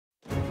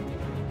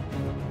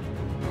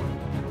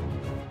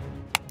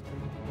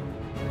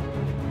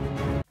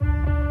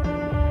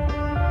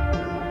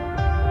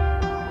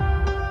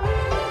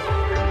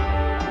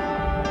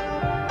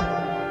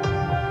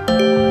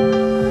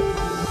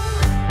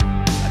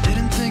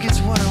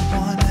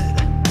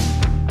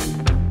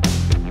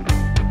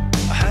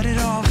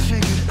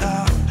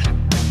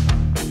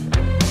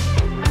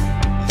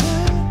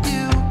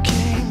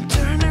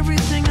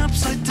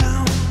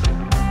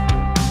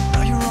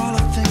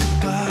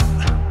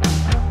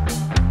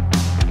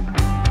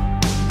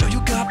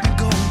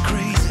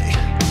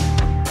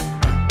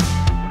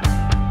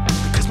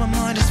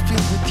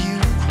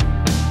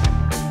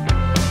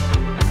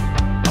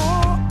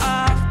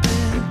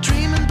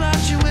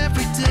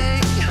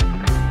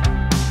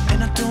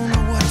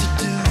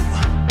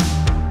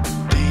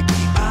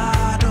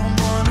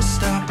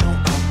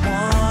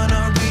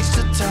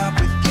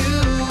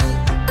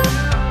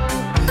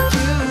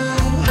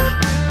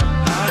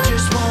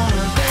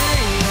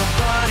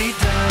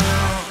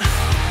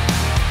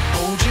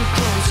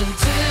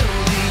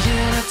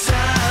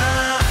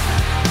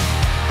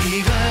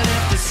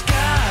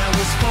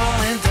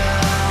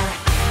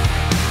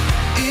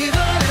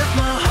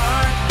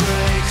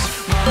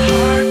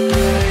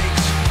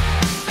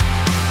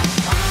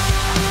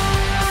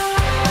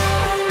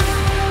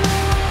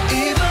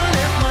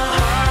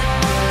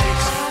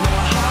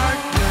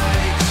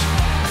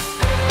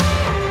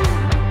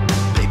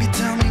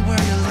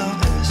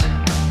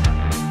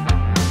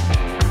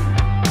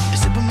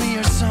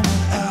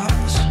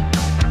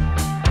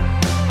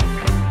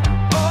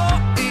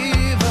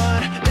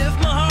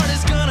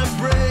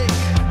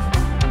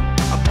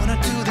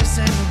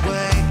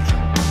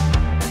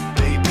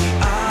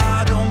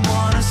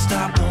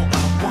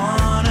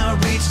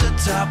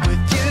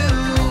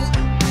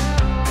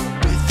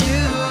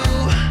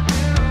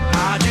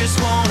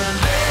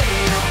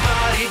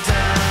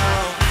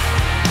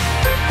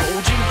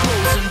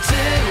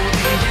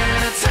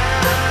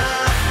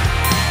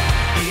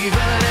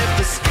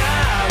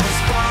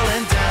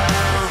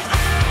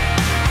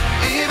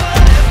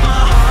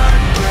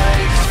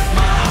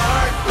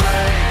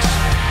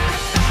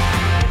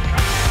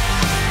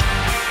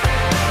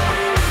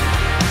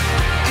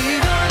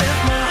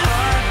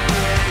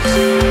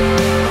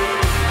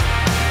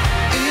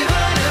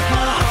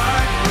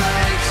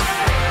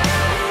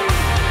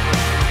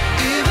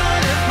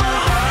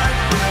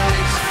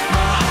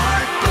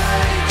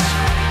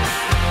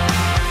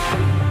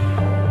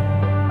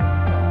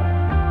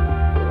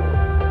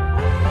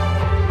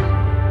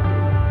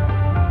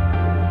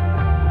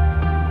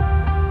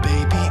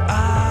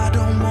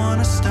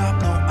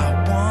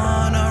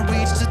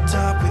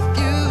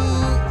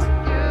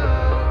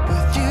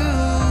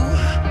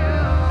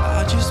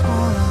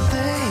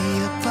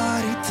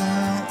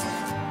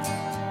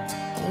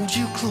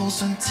hold you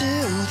close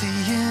until the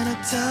end of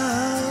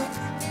time.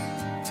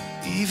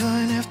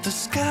 Even if the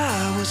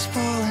sky was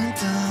falling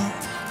down,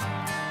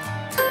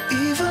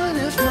 even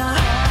if my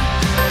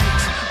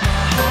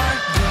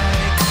heart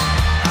breaks,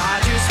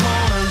 I just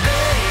wanna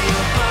lay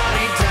your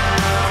body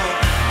down,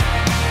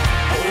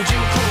 hold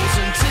you close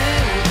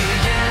until the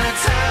end of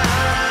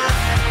time.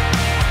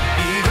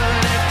 Even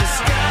if the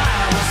sky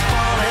was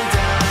falling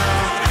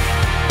down,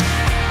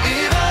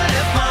 even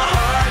if my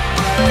heart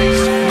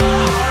breaks,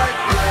 my heart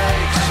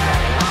breaks.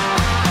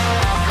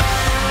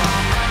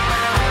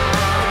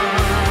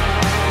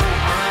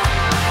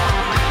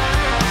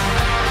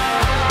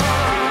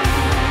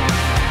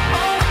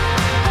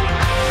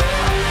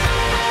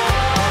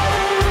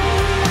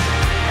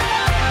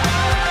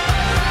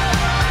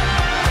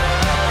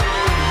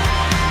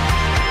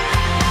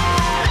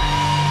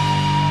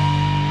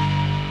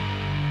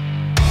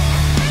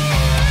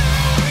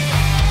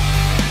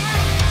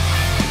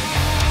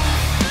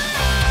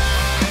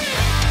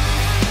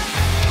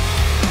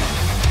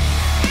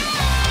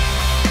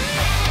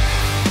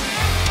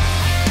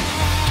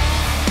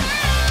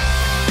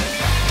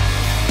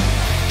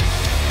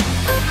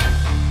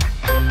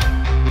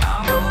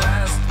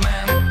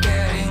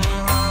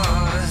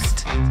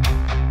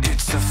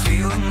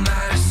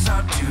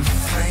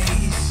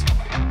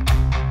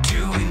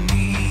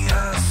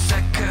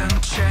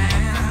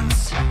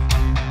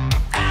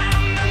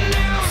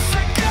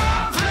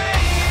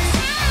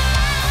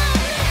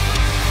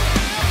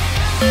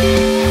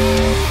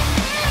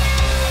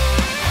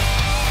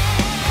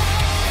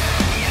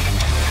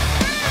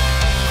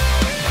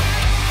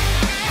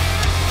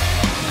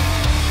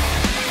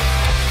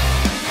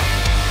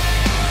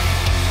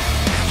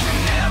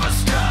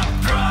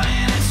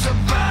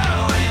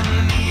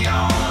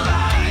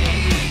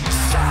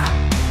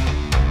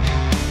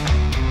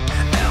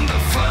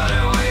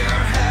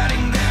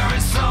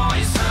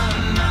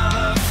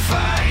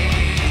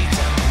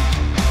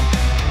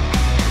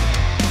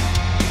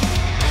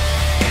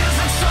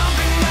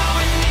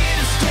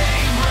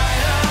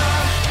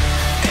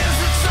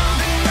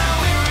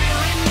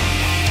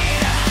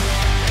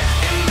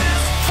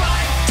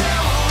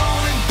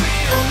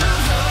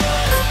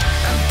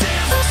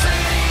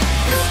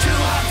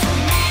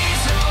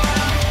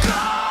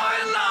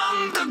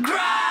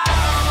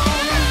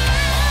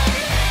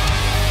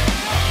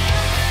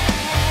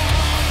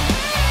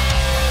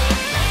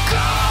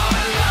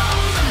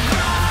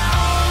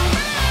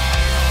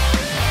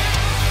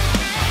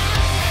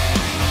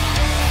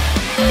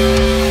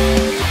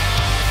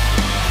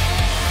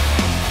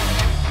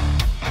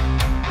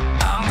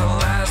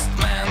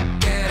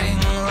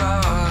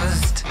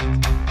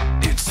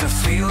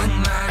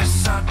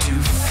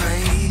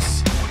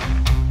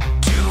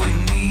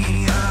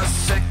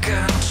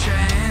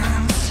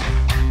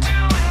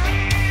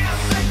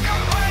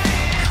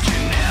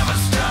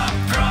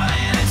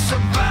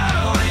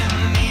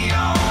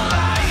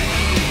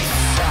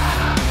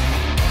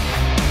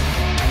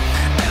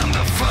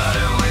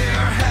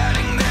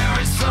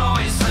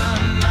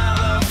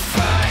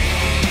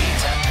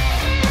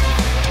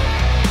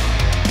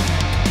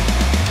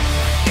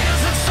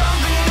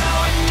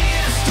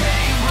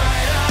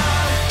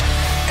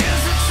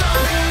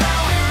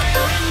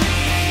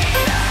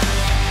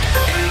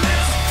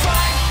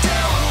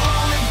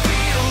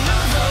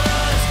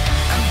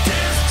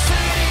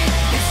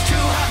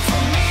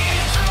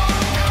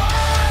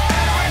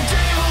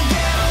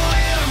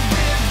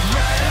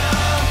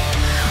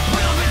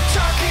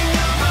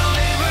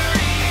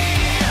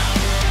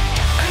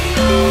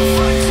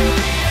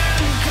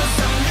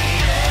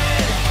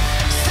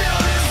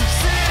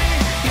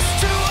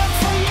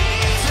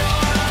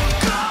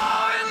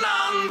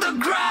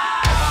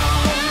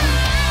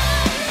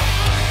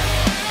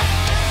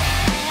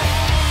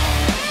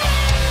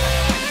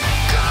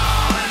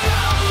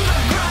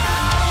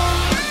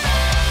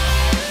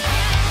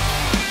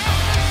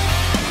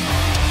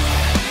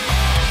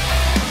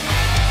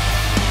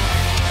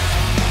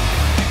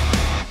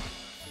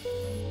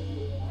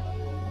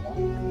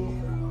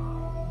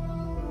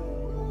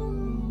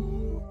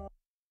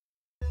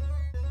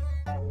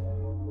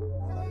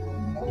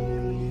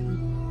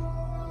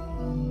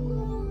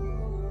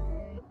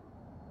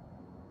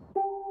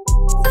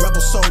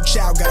 Soul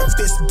child got a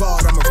fist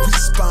barred, I'm a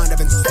respawn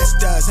of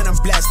ancestors, and I'm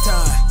blessed,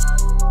 huh?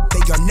 They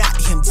are not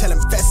him, tell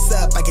him fess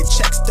up. I get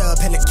check stub,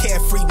 hella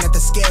carefree,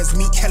 nothing scares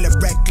me, hella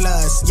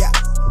reckless. Yeah,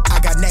 I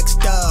got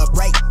next up,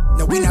 right?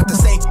 No, we not the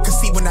same, cause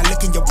see when I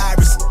look in your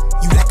iris,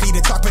 you likely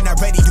to talk but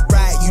not ready to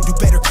ride. You do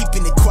better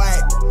keeping it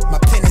quiet.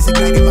 My pen is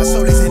ignited, my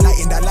soul is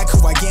enlightened. I like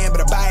who I am, but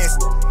I'm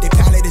biased. Their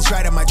palate is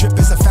right, and my drip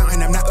is a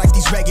fountain. I'm not like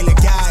these regular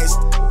guys.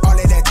 All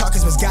of that talk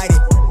is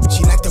misguided.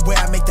 She like the way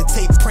I make the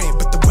tape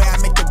print, but the way I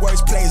make the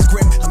words play is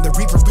grim. I'm the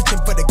reaper reaching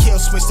for the kill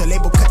switch, the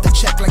label cut the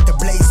check like the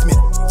bladesman.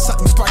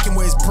 Something sparking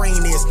where his brain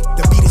is.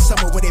 The beat is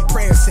somewhere where they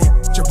prayers in.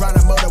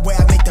 Geronimo, the way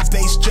I make the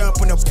bass jump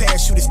when no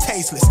parachute is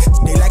tasteless.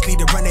 They likely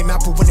to run their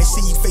mouth, but when they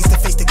see you face to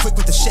face, they quick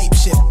with the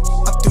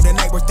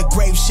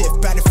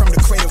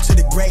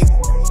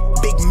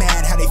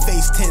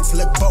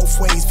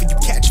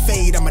match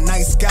fade. I'm a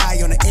nice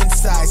guy on the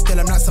inside, still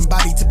I'm not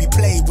somebody to be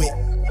played with.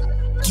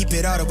 Keep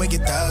it all the way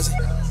 1,000.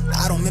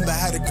 I don't remember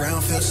how the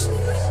ground feels.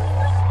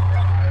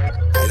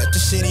 I left the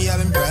city, I've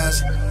been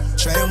browsing.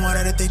 Treading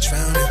water that they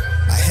drowned in.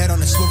 My head on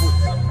the swivel,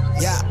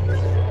 yeah.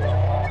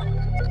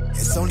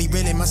 It's only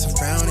really my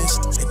surroundings.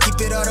 They keep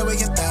it all the way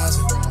 1,000.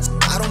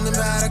 I don't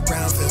remember how the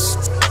ground feels.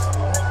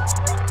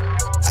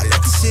 I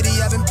left the city,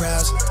 I've been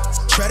browsing.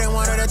 Treading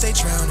water that they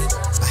drowned in.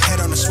 My head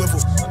on the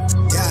swivel,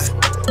 yeah.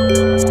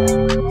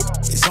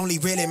 It's only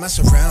really my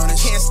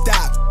surroundings. Can't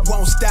stop,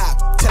 won't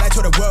stop, till I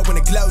tour the world when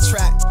the glow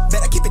track.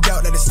 Bet I keep it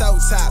dope like the stove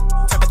top.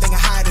 Type of thing I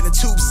hide in a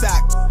tube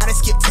sock. I done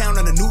skip town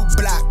on a new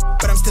block,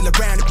 but I'm still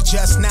around if you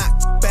just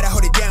not. Bet I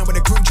hold it down with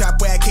a group drop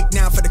where I kick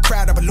down for the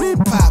crowd, a balloon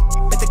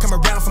pop. Bet they come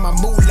around for my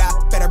moolah.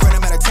 Bet I run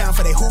them out of town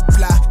for they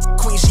hoopla.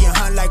 Queen, she a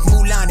hunt like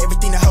Mulan.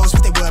 Everything the hoes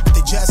what they were, but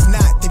they just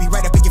not. They be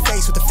right up in your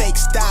face with a fake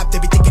stop. They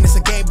be thinking it's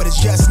a game, but it's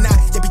just not.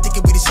 They be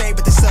thinking we the same,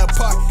 but they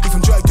subpar. Leave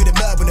from joy through the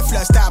mud when the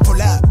flood stop,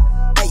 pull up.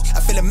 Hey,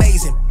 I feel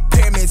amazing.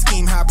 Pyramid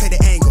scheme, how I play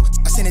the angle.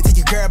 I send it to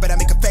your girl, but I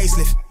make a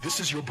facelift.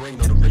 This is your brain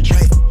on a matrix.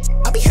 Hey,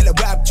 I be hella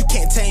wild, but you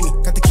can't tame me.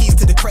 Got the keys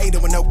to the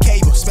cradle with no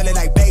cable. Smell it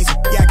like basil.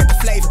 Yeah, I got the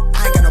flavor.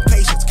 I ain't got no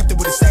patience. Kept it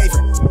with a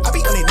savor. I be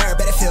on their nerve,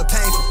 but it feel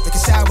painful. Look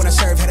sour when I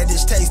serve, had a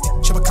dish tasted.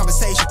 Show a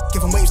conversation. Give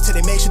them waves till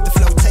they make shit the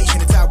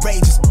flotation. It's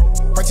outrageous.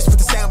 Righteous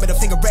with the sound, but a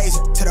finger razor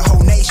to the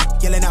whole nation.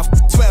 Yelling out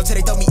 12 till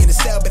they throw me in the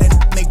cell, but I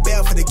make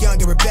bail for the young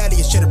and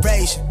rebellious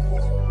generation.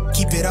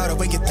 Keep it all the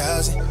way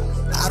 1,000.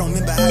 I don't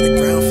remember how the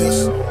ground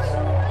feels.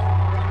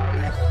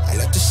 I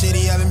left the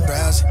city, I've been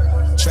browsing.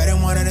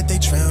 Treading water that they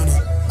drowned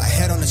in. My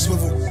head on the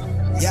swivel,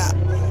 yeah.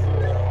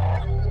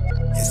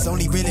 It's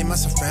only really my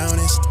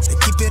surroundings. They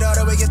keep it all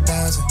the way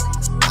 1,000.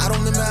 I don't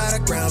remember how the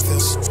ground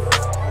feels.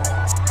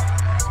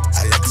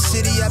 I left the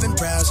city, I've been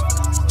browsing.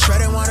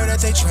 Treading water that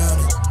they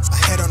drowned in. My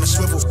head on the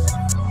swivel,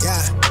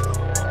 yeah.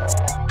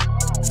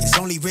 It's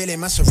only really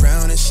my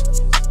surroundings.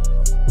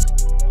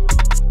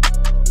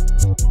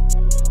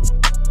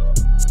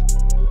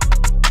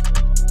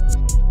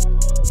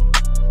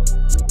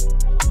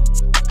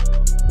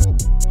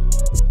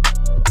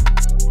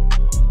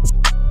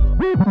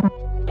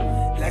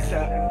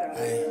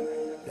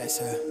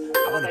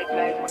 I wanna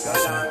go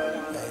some.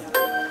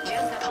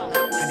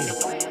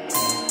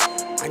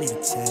 I need a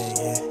tag,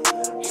 yeah.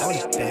 I want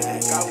a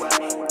bag,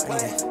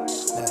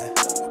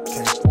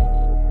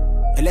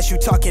 yeah. Unless you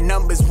talking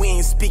numbers, we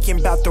ain't speaking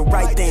about the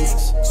right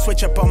things.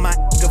 Switch up on my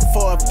nigga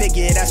for a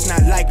figure, that's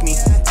not like me.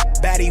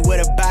 Baddie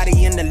with a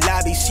body in the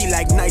lobby, she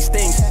like nice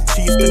things.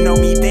 She used to know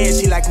me then,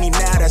 she like me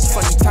now, that's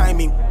funny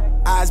timing.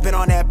 Eyes been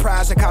on that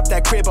prize, I cop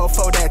that cribbo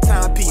for that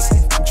timepiece.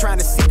 I'm trying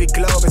to see the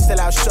globe and sell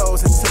out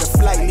shows until the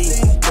flight leave.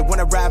 They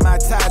wanna ride my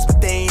ties,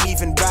 but they ain't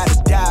even ride or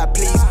die,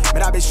 please.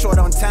 But I've been short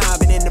on time,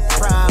 been in the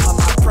prime, of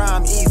my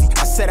prime easy.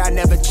 I said I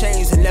never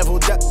changed and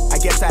leveled up, I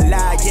guess I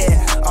lied,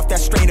 yeah. Off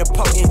that strain of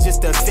potent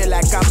just to feel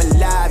like I'm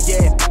alive,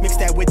 yeah. Mix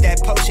that with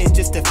that potion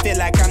just to feel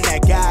like I'm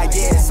that guy,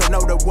 yeah. So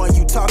know the one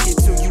you talking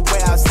to, you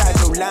way outside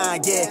your line,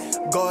 yeah.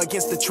 Go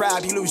against the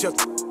tribe, you lose your...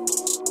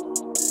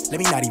 Let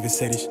me not even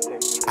say this.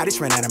 I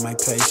just ran out of my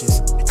patience.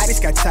 I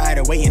just got tired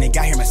of waiting and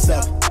got here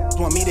myself.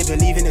 Want me to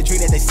believe in the dream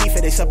that they see for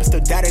themselves, but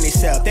still doubt in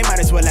themselves. They might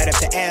as well light up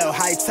the L.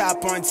 High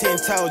top on 10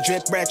 toe,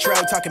 drip retro.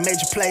 Talking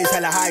major plays,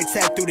 hella high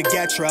tech through the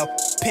getro.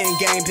 Pin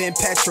game, pin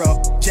petrol.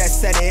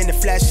 Just set it in the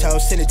flesh hole.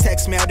 Send a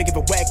text mail to give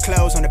it wet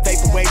clothes. On the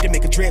vapor wave to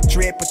make a drip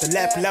drip with the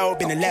left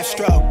lobe in the left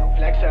stroke.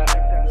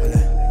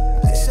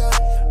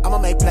 I'ma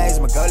make plays,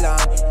 I'ma go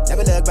long.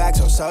 Never look back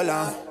so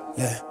long.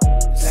 Yeah.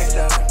 Flex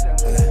up.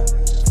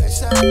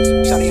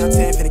 Shawty on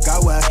 10, finna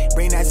go up.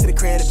 Bring that to the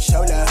crib, let me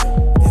show love.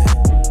 Yeah.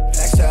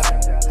 Flex up.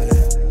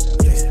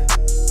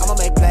 Yeah. I'ma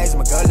make plays,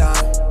 I'ma go long.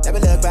 Never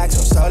look back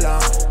so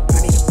long.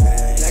 I need a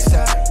bag. Flex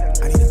up.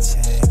 I need a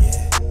tag,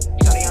 yeah.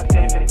 Shawty on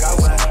 10, finna go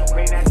up.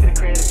 Bring that to the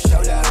crib, let me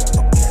show love.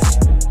 Okay.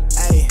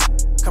 Ayy,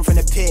 come from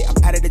the pit, I'm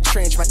out of the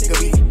trench, my nigga,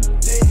 we.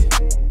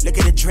 Look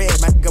at the dread,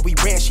 my nigga, we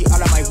ran, she all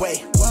on my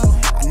way.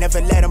 I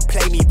never let them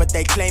play me, but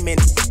they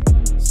claiming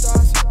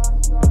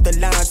the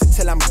lines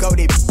until I'm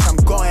goated, I'm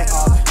going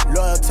off.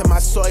 Loyal to my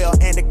soil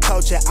and the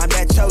culture, I'm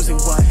that chosen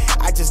one.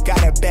 I just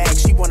got a bag,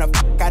 she wanna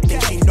I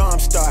think she know I'm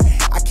star.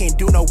 I can't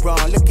do no wrong,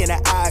 look in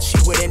her eyes, she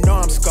wouldn't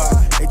know I'm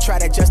scarred. They try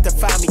to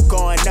justify me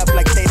going up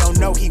like they don't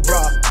know he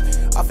raw.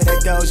 Off of that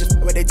dough, just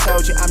what they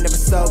told you, I'm never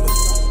sober.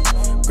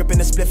 Gripping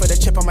the split for the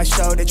chip on my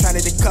shoulder, trying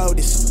to decode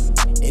this.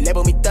 They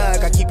label me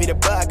thug, I keep it a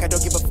buck, I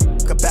don't give a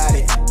fuck about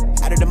it.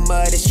 Out of the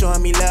mud, they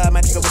showing me love,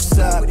 my nigga, what's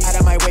up? Out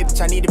of my way, bitch,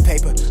 I need the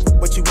paper.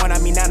 What you want, I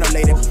mean, I know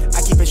later.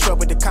 I keep it short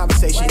with the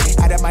conversation.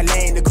 Out of my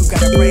lane, the coupe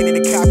got a brain in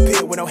the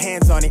cockpit with no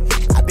hands on it.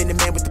 I've been the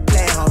man with the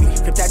plan, homie.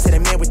 Flip that to the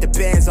man with the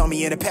bands on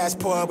me and a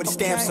passport with the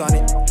stamps on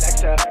it.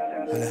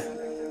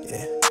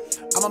 Yeah.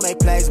 I'ma make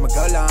plays, I'ma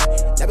go long.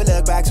 Never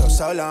look back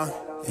so long.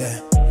 Yeah.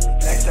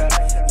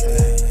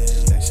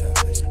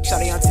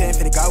 Shawty on 10,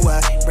 finna go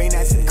up. Bring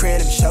that to the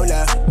crib, let me show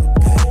love.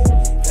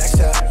 Flex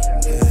up.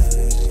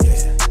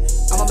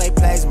 I'ma make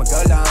plays, I'ma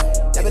go long.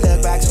 Never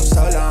look back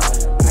so long.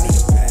 I need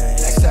a bag.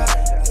 Flex up.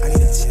 I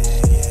need a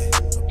tag, yeah.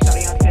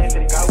 Shawty on 10,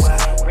 finna go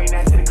up. Bring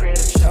that to the crib,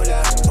 let me show love.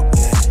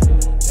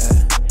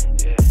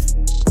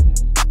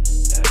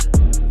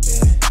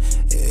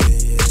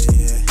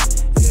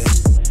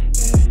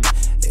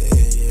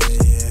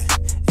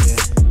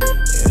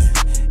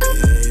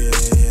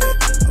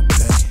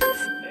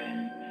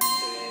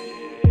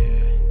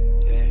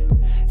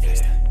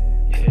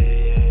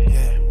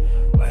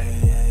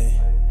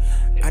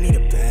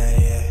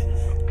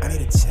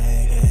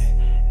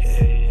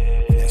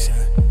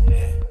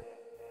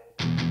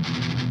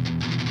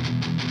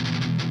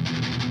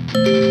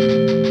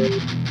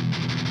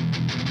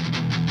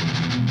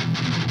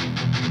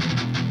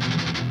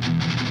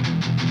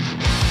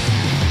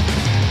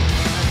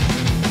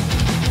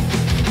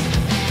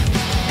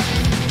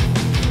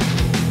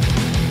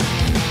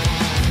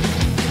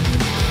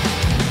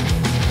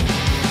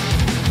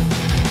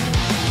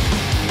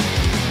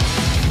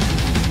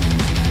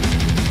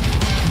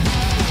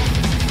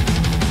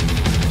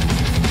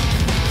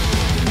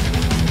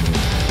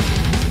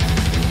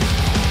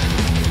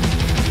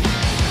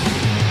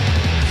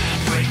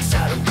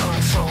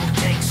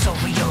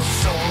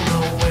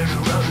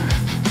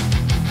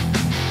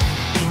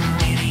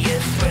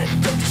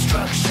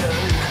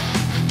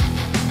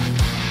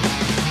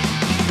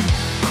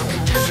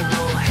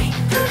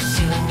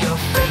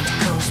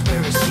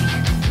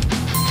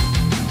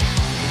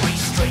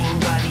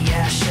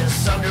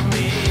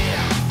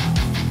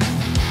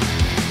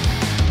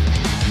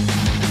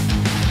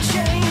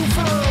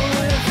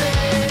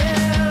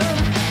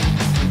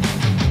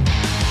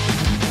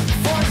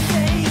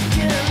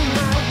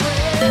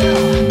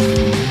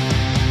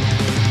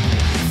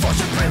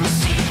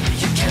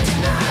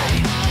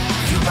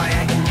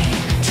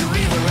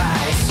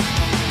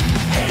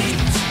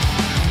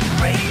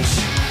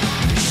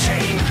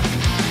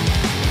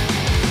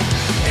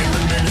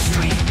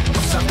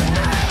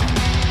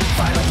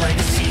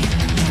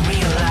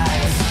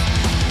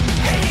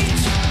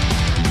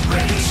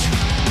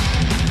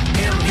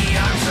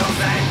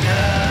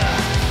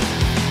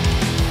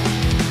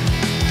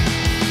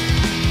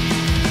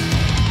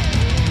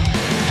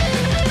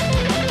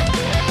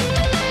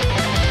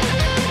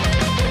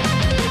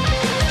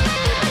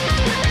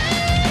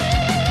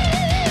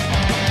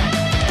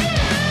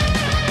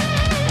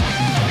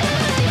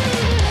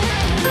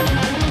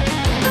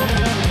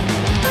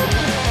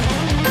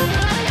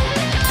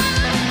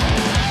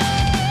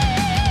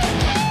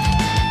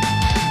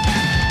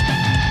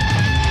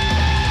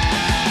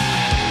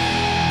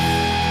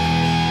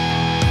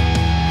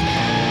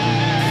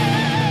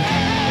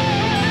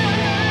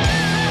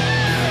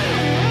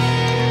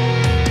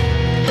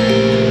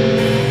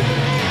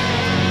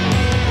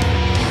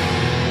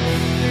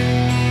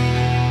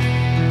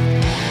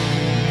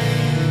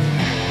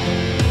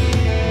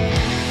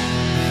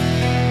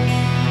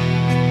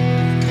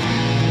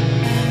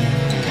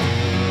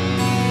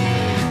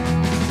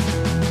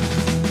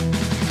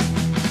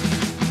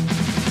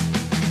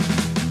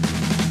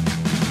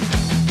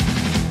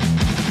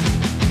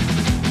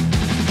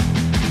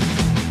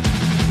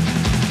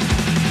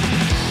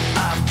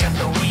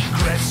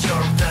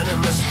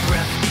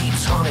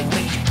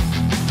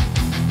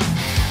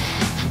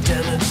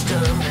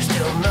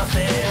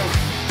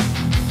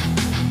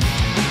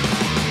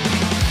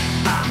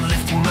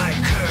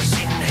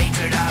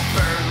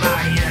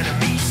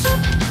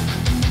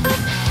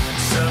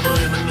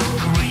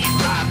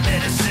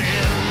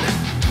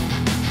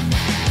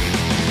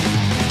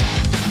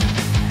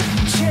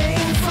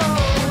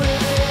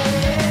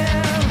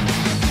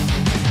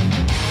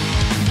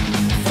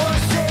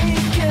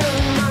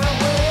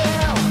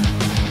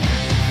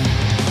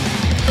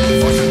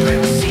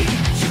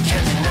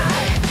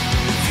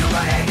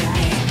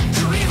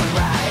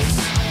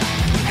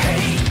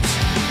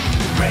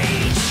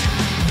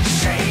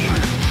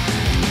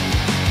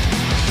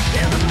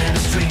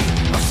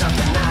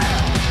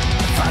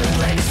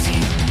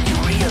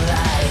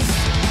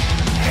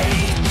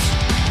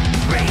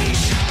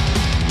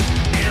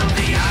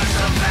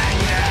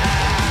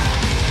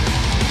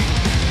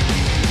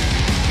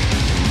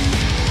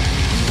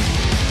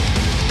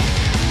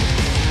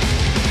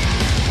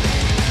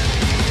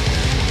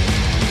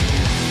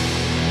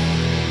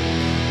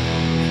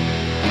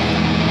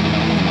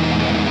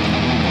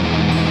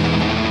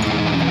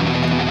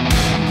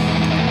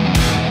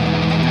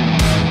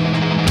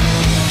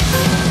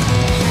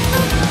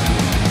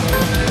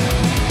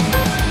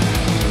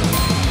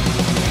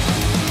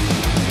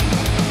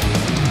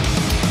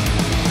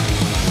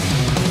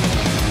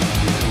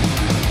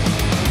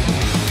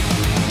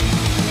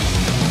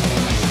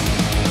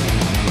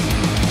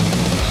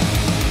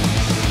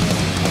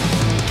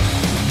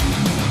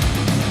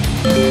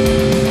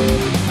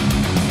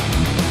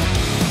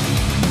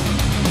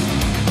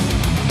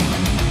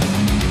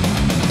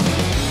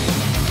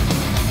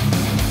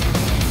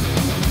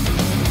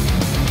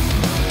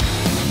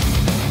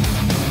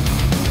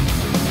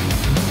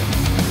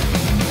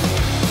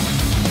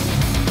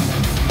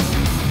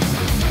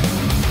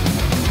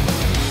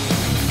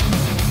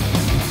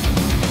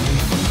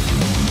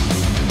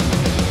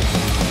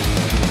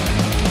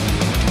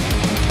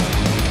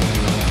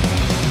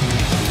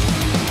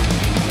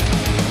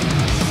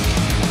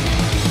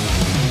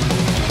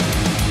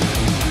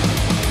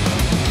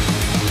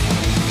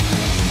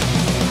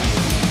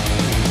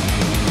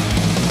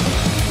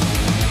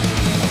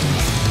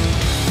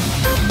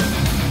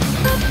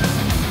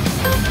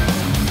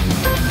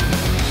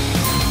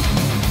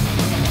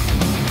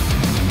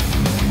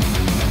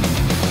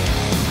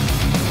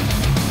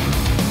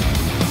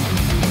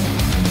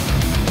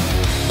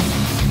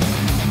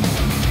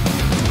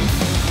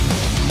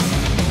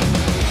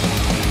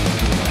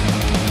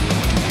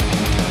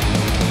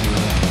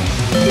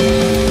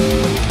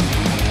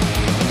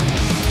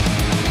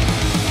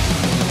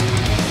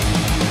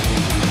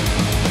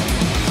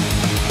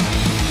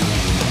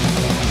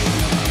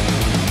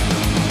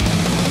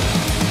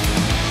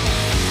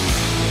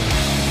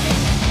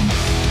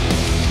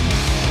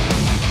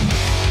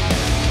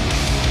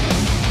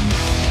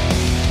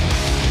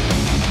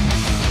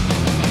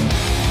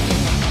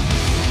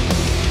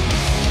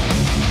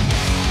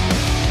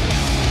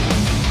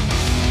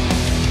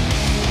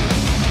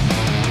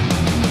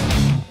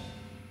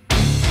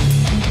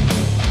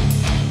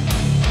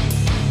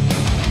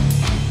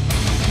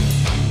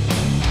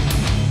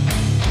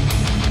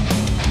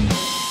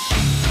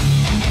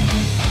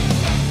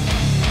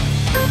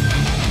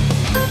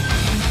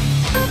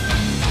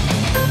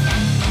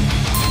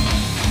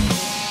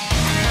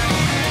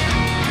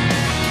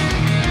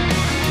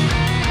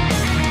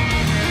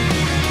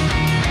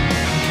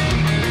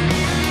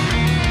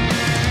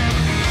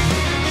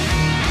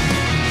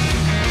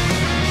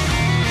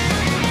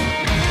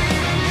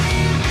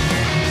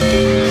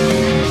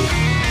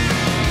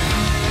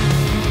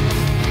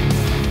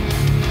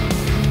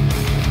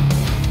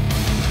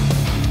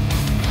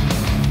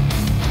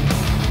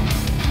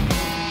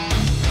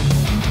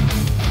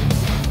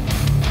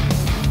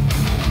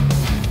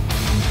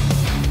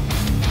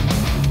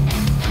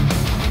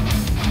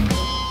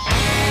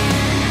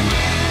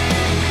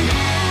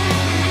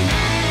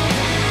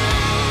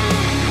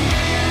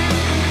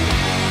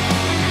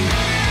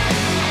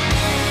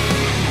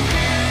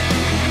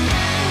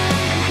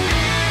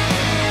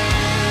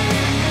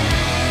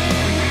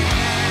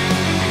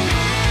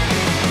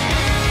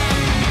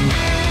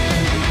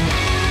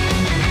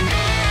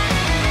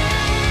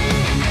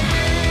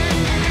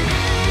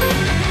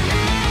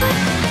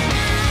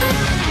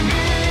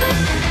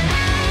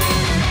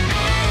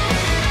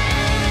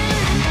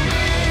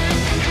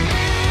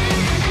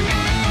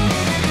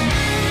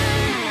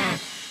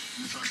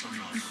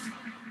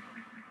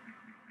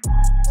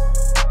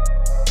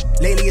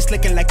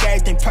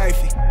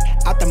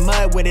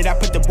 with it, I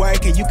put the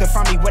work in. You can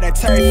find me where that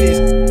turf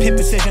is. Pin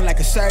precision like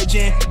a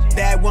surgeon.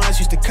 Bad ones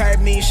used to curb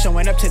me.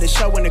 Showing up to the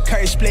show when the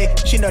curve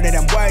split. She know that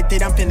I'm worth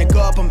it, I'm finna go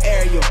up, I'm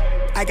aerial.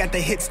 I got the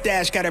hit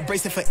stash, got a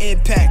bracelet for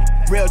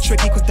impact. Real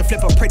tricky, quick to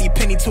flip a pretty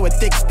penny to a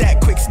thick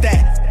stack. Quick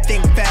stat,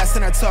 think fast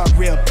and I talk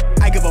real.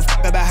 I give a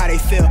f about how they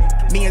feel.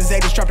 Me and Zay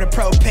just dropped the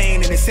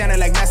propane and it sounded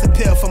like mass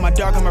appeal. For my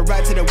dog, I'ma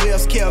ride to the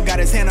wheels kill. Got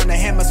his hand on the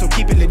hammer, so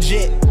keep it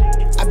legit.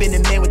 I been the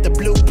man with the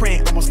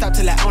blueprint, I won't stop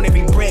till I own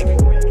every brick.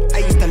 I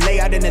used to lay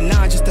out in the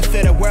line just to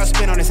feel the world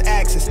spin on its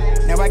axis.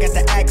 Now I got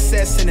the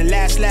access and the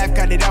last laugh,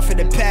 got it off of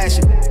the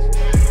passion.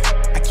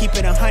 Keep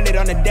it 100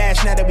 on the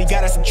dash, now that we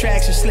got our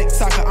subtraction. Slick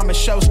talker, I'm a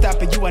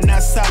showstopper, you are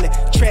not solid.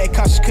 Tread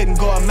cautious, couldn't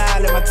go a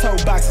mile in my toe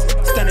boxes.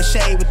 Stunning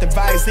shade with the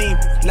Visine,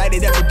 light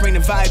it up and bring the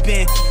vibe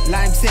in.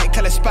 Lime tint,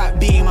 color spot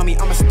beam on me,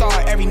 I'm a star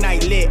every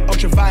night lit,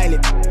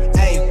 ultraviolet.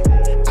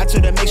 Ayy, I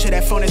told her make sure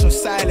that phone is on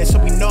silent, so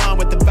we know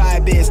what the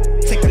vibe is.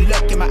 Take a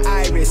look in my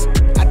iris,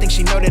 I think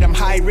she know that I'm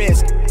high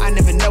risk. I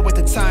never know what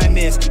the time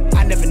is,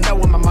 I never know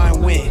when my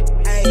mind went.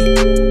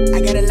 Ayy,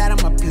 I got a lot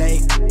on my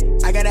plate,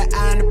 I got an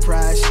eye on the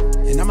prize,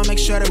 and I'ma make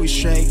sure that we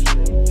straight.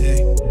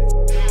 Yeah.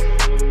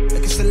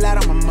 Look, it's a lot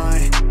on my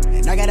mind,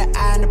 and I got an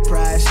eye on the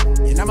prize,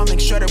 and I'ma make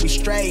sure that we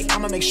straight.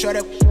 I'ma make sure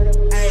that,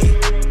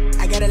 ayy,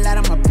 I got a lot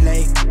on my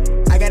plate,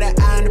 I got an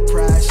eye on the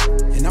prize,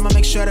 and I'ma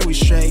make sure that we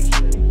straight.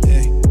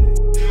 Yeah.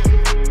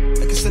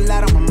 Look, it's a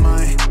lot on my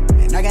mind,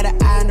 and I got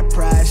an eye on the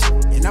prize,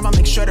 and I'ma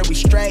make sure that we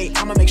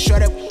straight. I'ma make sure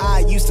that I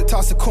used to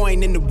toss a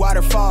coin in the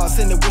waterfalls,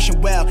 in the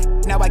wishing well.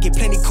 Now I get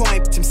plenty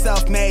coin, I'm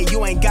self-made,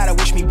 you ain't gotta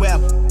wish me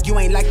well. You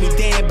ain't like me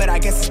then, but I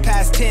guess it's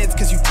past tense,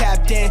 cause you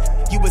tapped in.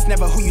 You was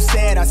never who you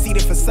said, I see the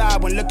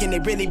facade when looking,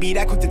 it really be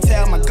that quick to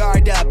tell. My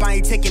guard up, I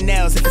ain't taking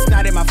nails, if it's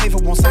not in my favor,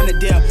 won't sign a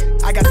deal.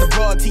 I got the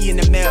royalty in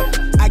the mail,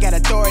 I got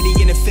authority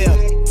in the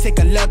field. Take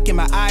a look in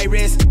my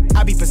iris,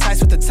 I be precise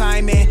with the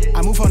timing.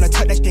 I move on a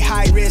touch that's the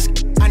high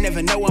risk, I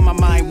never know where my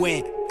mind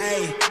went.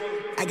 Ayy,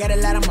 I got a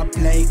lot on my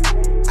plate,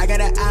 I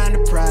got an eye on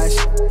the prize,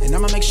 and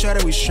I'ma make sure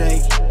that we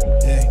straight.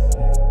 Yeah.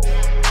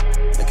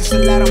 Look, it's a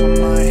lot on my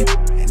mind,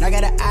 and I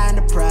got an eye on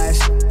the prize,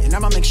 and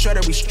I'ma make sure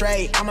that we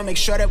straight. I'ma make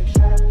sure that,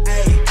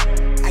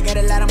 ayy, I got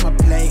a lot on my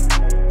plate,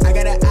 I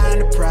got an eye on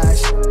the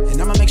prize,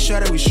 and I'ma make sure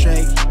that we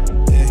straight.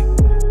 Yeah.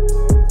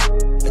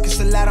 Look, it's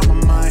a lot on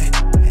my mind,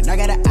 and I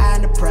got an eye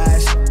on the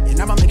prize, and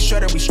I'ma make sure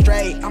that we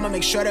straight. I'ma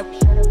make sure that.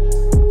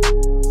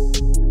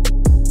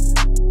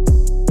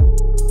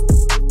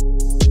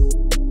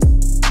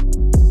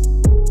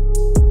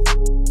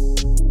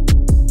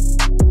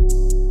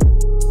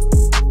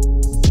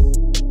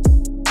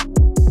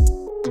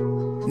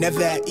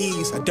 Never at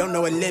ease, I don't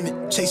know a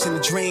limit. Chasing a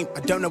dream,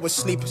 I don't know what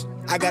sleepers.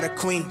 I got a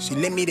queen, she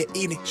lit me to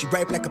eat it. She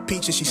ripe like a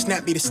peach and she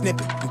snapped me to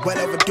snippet. You well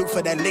overdue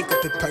for that link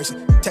up in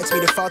person. Text me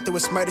to fall through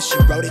a murder, she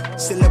wrote it.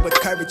 Still up with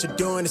courage, you're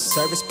doing a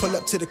service. Pull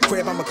up to the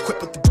crib, I'm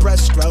equipped with the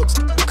brush strokes.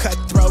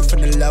 Cutthroat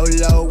from the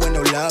low, where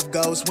no love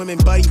goes. Women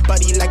buddy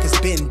like it's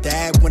been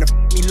that. When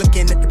me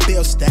looking at the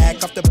bill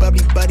stack. Off the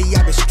bubbly buddy,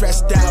 I've been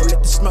stressed out.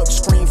 Let the smoke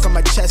scream from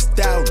my chest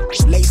out.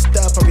 Laced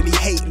up, I really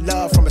hate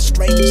love from a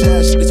stranger.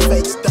 Shit is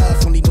fake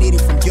stuff, only need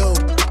it from you.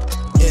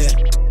 Yeah,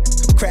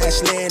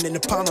 crash land in the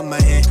palm of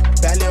my hand.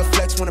 Bad little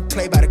flex, wanna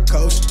play by the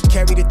coast.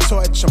 Carry the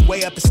torch, I'm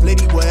way up, it's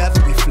litty wherever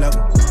we float.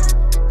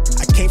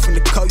 I came from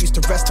the cold, used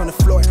to rest on the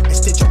floor and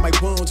stitch up my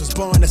wounds, was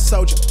born a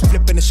soldier.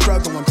 Flipping the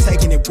struggle, I'm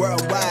taking it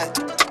worldwide.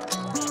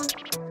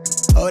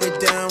 Hold it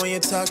down when you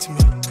talk to me.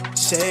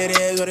 Say it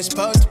is what it's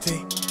supposed to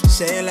be.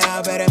 Say it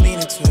loud, but I mean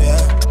it too, yeah.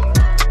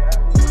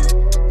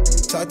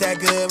 Talk that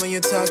good when you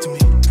talk to me.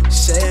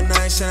 Say it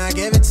nice and I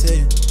give it to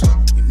you.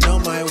 You know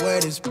my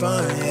word is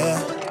bond, yeah.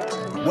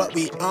 What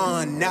we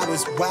on now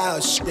is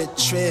wild, shit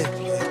trip,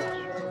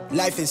 yeah.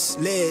 Life is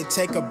slid,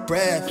 take a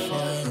breath,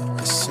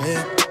 that's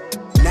it.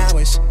 Now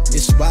it's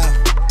wild,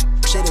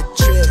 shit a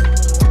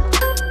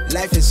trip.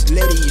 Life is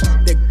litty,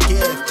 the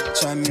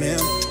gift, chime in.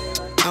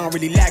 I don't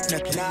really lack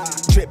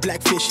nothing. Drip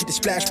black fish, hit the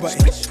splash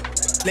button.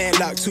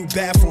 Landlocked, too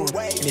bad for him.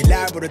 And they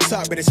liable to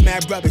talk, but it's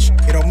mad rubbish.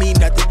 It don't mean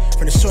nothing.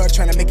 From the sword,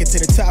 trying to make it to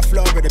the top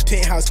floor of the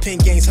penthouse, pin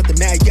games, something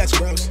mad yucks,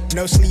 bros.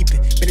 No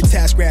sleeping, been a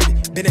task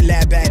rabbit, been a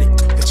lab at it.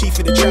 The chief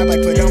of the tribe I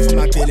put on for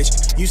my village.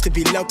 Used to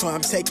be local,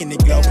 I'm taking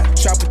it global.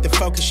 Sharp with the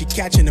focus, she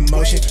catching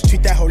emotion.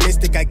 Treat that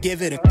holistic, I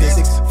give it a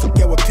physics. Fuck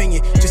your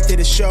opinion, just did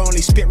a show,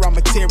 only spit raw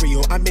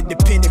material. I'm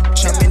independent,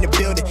 I'm in the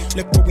building.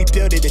 Look what we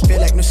built it, it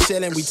feel like no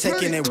ceiling, we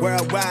taking it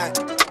worldwide.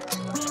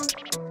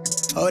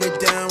 Hold it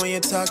down when you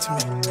talk to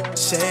me.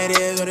 Say it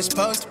is what it's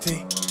supposed to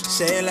be.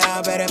 Say it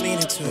loud, but I mean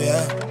it too,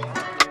 yeah.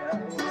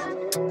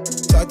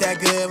 Talk that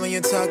good when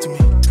you talk to me.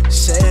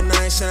 Say it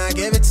nice and I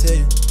give it to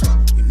you.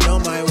 You know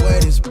my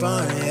word is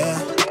bond, yeah.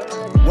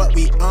 What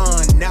we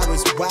on now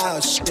is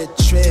wild, shit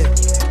trip.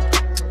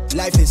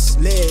 Life is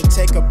slid,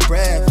 take a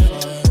breath,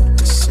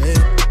 that's it.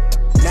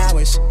 Now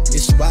it's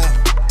wild,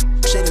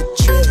 shit a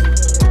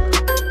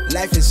trip.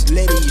 Life is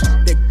litty,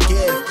 the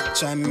gift,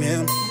 chime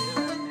in.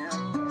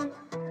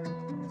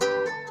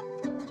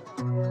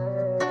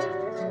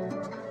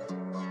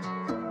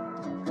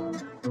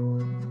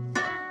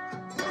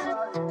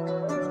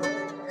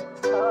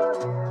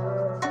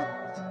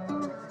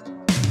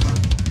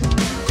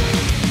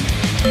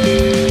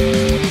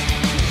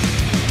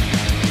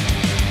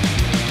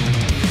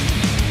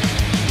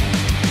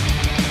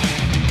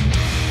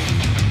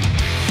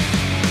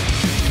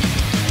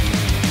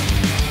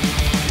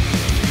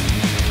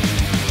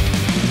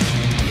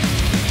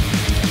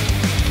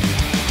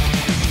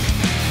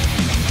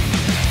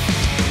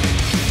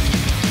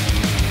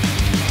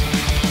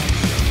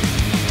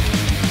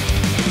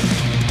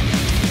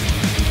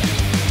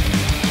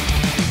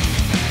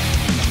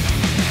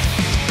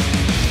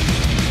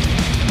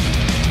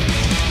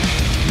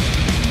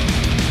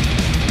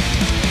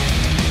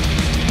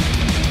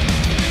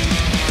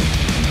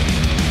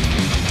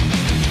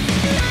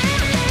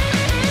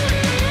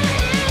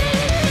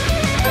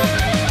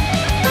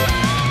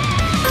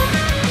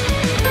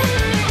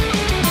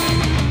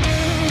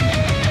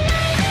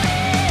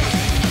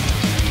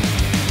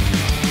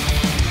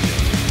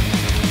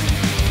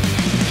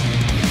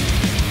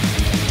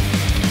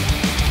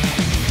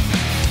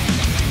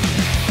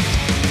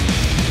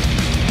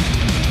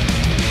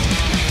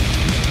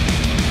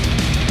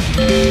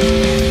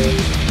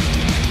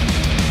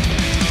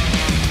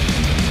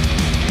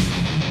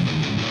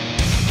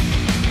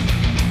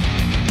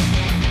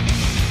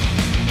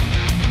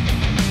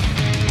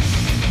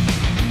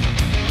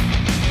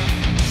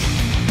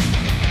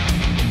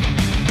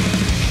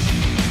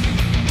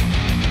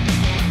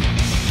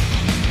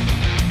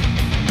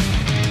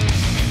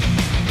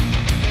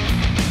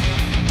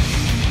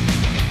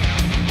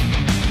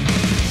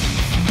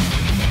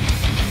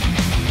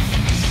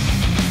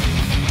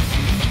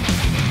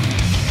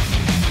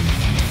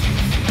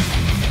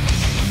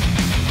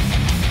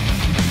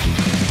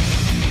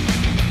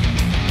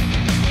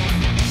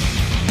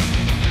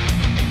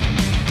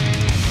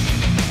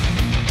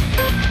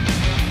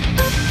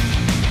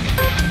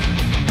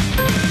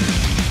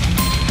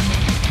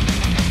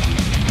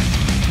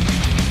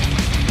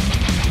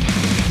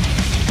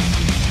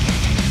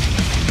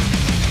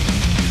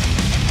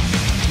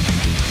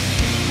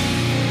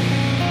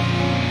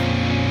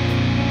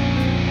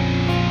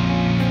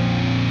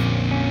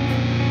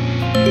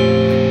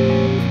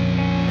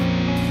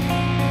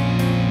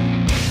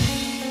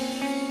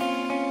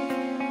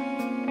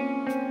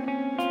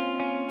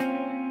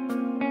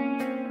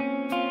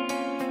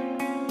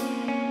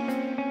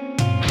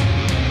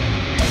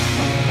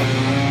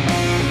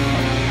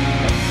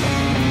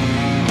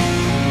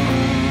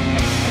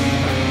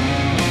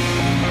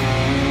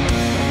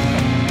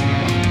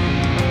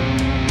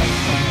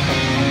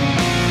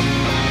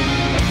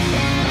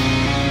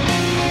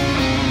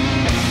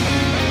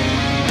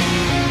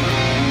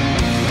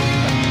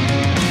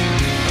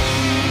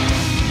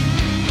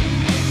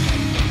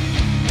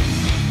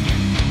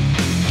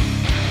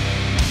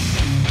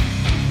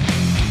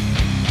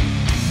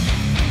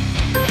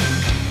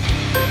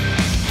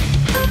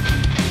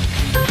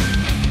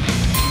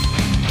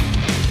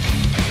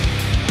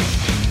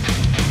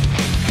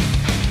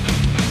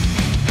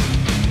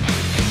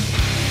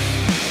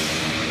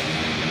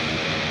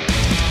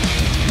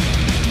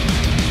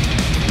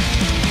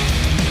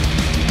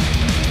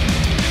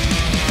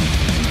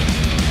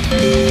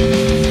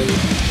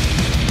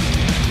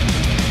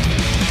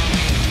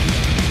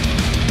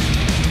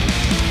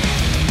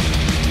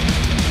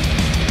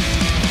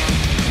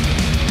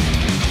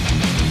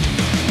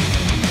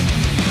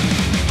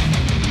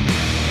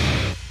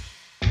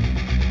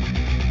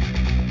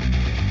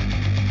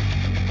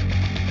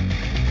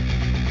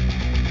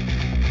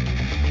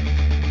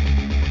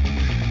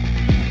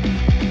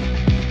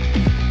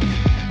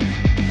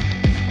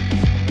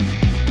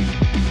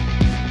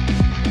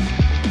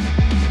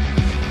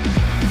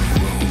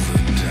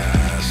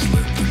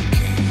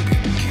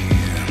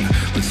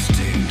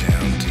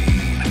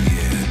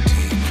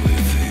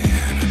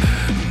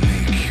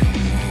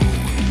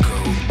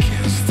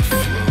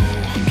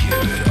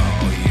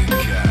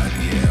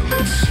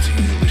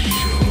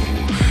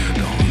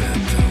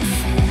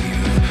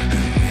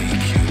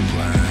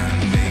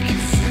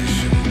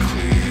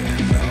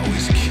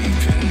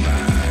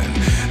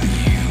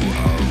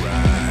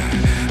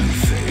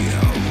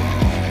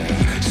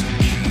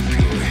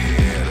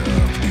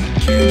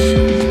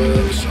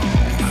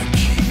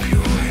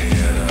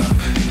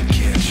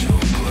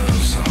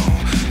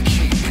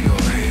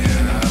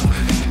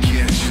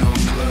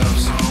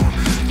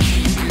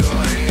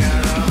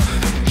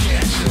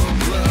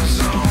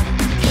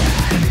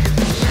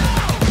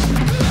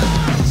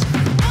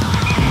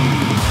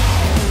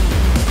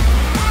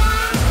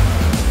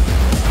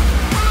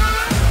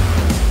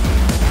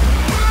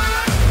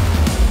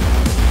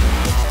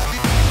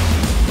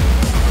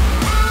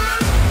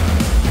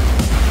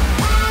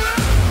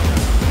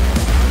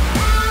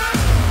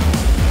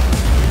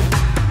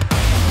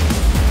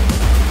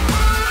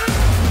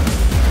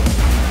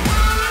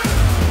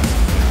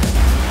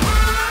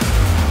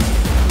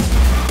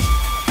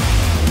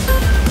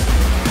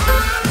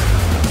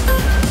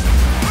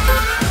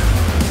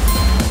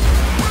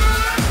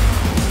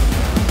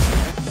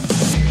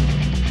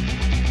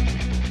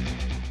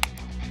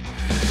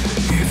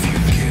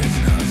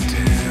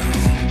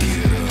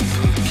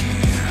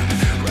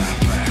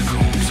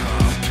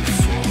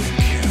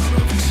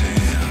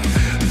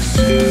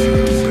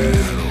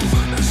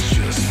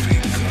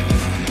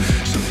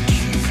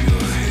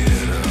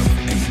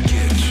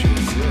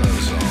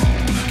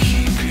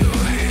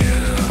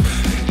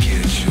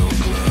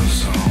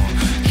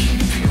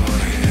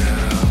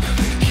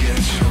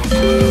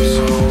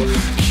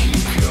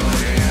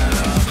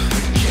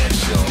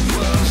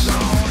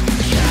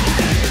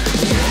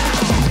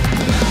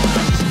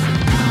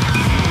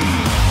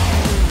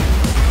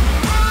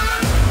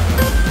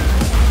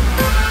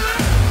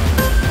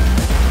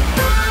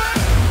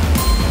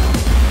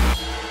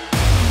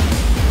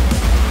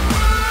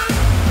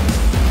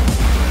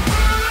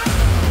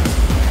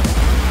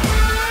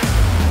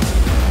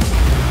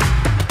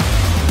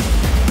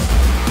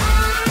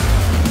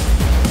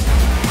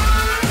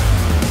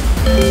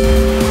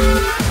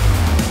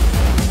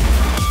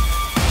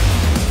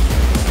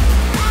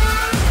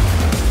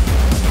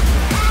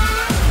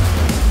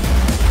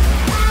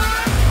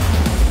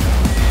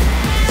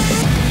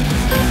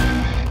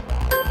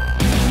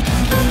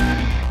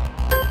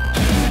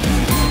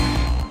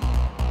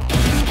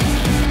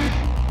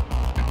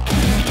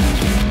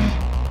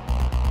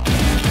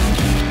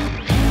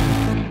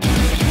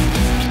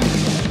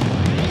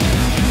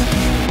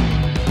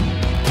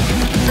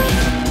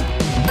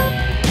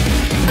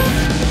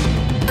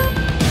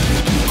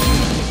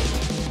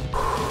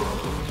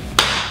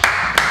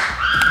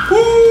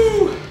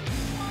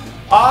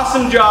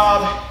 Awesome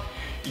job.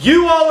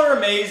 You all are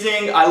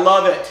amazing. I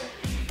love it.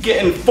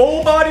 Getting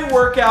full body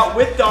workout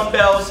with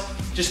dumbbells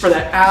just for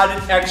that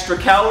added extra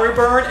calorie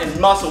burn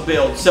and muscle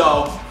build.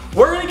 So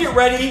we're gonna get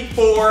ready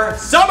for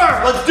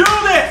summer. Let's do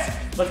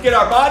this. Let's get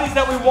our bodies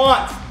that we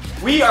want.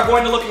 We are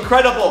going to look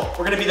incredible.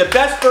 We're gonna be the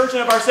best version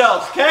of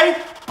ourselves,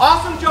 okay?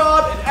 Awesome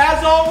job, and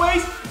as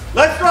always,